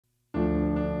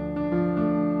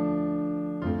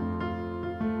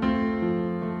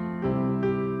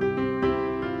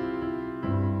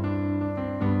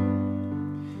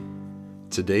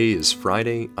Today is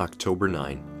Friday, October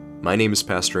 9. My name is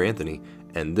Pastor Anthony,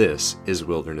 and this is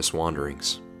Wilderness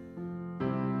Wanderings.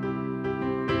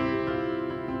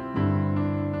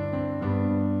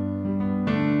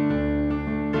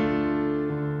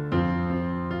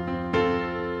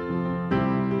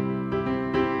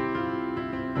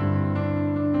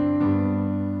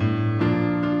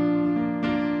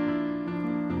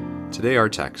 Today our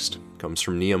text comes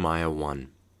from Nehemiah 1.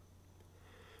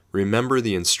 Remember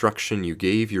the instruction you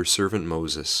gave your servant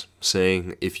Moses,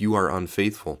 saying, If you are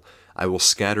unfaithful, I will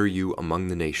scatter you among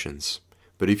the nations.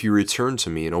 But if you return to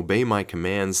me and obey my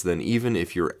commands, then even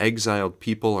if your exiled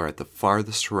people are at the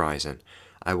farthest horizon,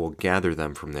 I will gather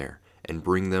them from there and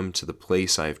bring them to the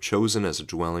place I have chosen as a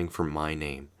dwelling for my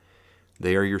name.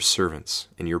 They are your servants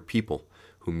and your people,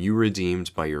 whom you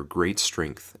redeemed by your great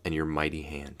strength and your mighty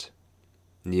hand.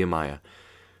 Nehemiah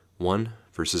 1,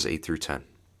 verses 8 through 10.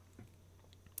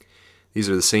 These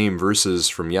are the same verses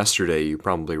from yesterday, you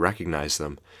probably recognize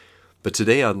them, but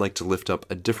today I'd like to lift up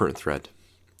a different thread,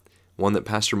 one that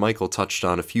Pastor Michael touched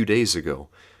on a few days ago,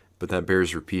 but that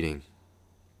bears repeating.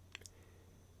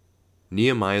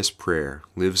 Nehemiah's prayer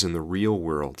lives in the real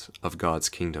world of God's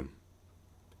kingdom.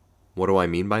 What do I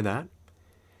mean by that?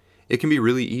 It can be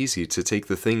really easy to take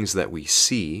the things that we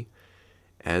see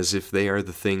as if they are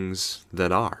the things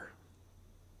that are.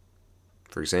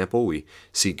 For example, we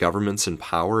see governments in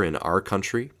power in our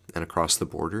country and across the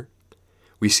border.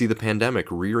 We see the pandemic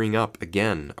rearing up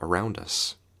again around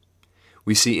us.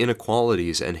 We see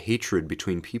inequalities and hatred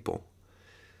between people.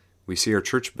 We see our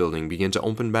church building begin to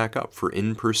open back up for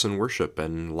in-person worship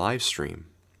and live stream.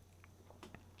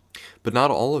 But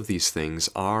not all of these things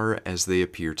are as they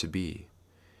appear to be.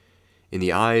 In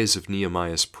the eyes of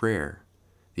Nehemiah's prayer,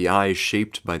 the eyes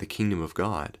shaped by the kingdom of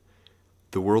God,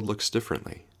 the world looks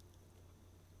differently.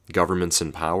 Governments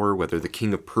in power, whether the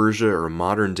king of Persia or a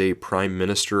modern-day prime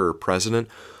minister or president,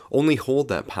 only hold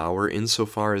that power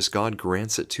insofar as God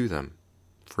grants it to them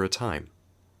for a time.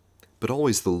 But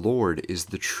always the Lord is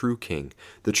the true king,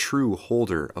 the true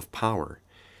holder of power.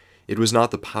 It was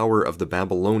not the power of the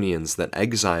Babylonians that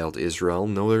exiled Israel,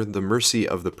 nor the mercy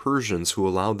of the Persians who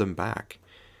allowed them back.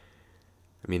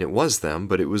 It was them,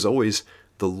 but it was always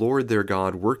the Lord their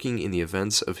God working in the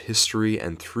events of history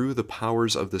and through the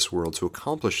powers of this world to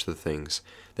accomplish the things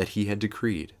that he had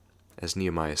decreed, as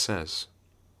Nehemiah says.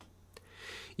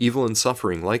 Evil and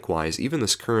suffering, likewise, even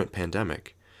this current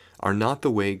pandemic, are not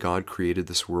the way God created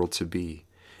this world to be,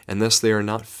 and thus they are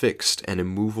not fixed and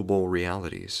immovable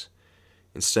realities.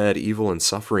 Instead, evil and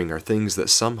suffering are things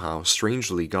that somehow,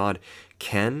 strangely, God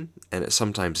can, and it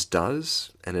sometimes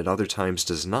does, and at other times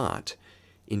does not,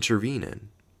 intervene in,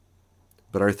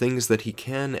 but are things that he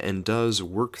can and does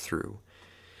work through,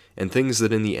 and things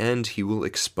that in the end he will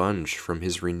expunge from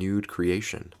his renewed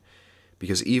creation,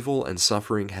 because evil and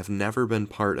suffering have never been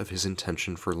part of his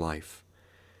intention for life.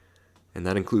 And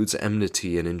that includes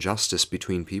enmity and injustice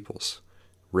between peoples.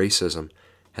 Racism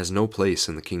has no place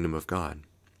in the kingdom of God.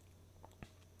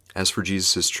 As for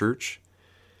Jesus' church,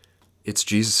 it's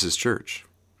Jesus' church.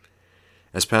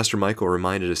 As Pastor Michael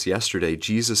reminded us yesterday,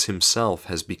 Jesus himself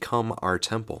has become our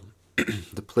temple.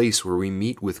 The place where we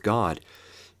meet with God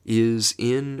is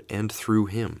in and through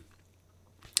him.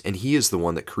 And he is the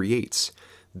one that creates,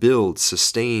 builds,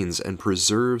 sustains, and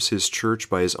preserves his church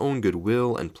by his own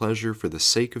goodwill and pleasure for the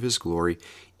sake of his glory,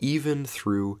 even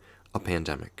through a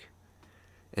pandemic.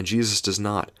 And Jesus does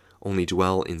not only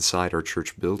dwell inside our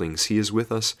church buildings, he is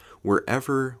with us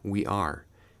wherever we are,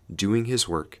 doing his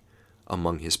work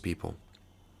among his people.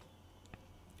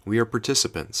 We are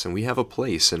participants, and we have a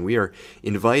place, and we are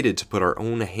invited to put our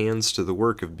own hands to the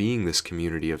work of being this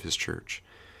community of his church,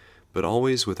 but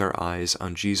always with our eyes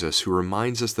on Jesus, who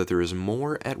reminds us that there is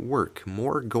more at work,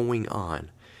 more going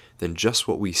on, than just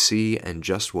what we see and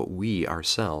just what we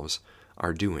ourselves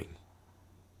are doing.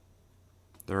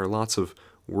 There are lots of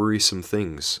worrisome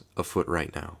things afoot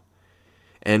right now,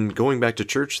 and going back to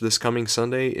church this coming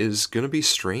Sunday is going to be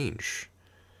strange.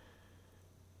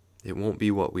 It won't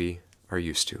be what we are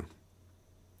used to.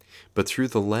 But through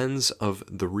the lens of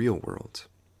the real world,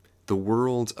 the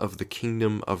world of the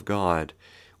kingdom of God,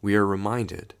 we are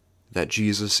reminded that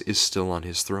Jesus is still on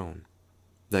his throne,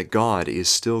 that God is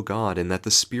still God, and that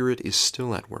the Spirit is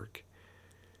still at work.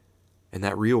 And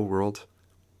that real world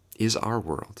is our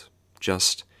world,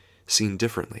 just seen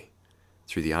differently,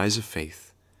 through the eyes of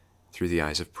faith, through the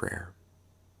eyes of prayer.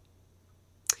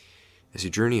 As you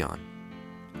journey on,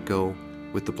 go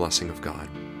with the blessing of God.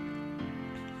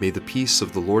 May the peace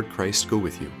of the Lord Christ go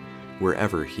with you,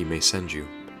 wherever he may send you.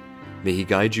 May he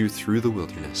guide you through the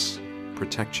wilderness,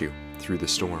 protect you through the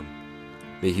storm.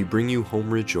 May he bring you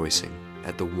home rejoicing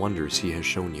at the wonders he has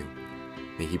shown you.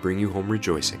 May He bring you home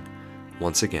rejoicing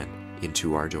once again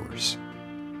into our doors.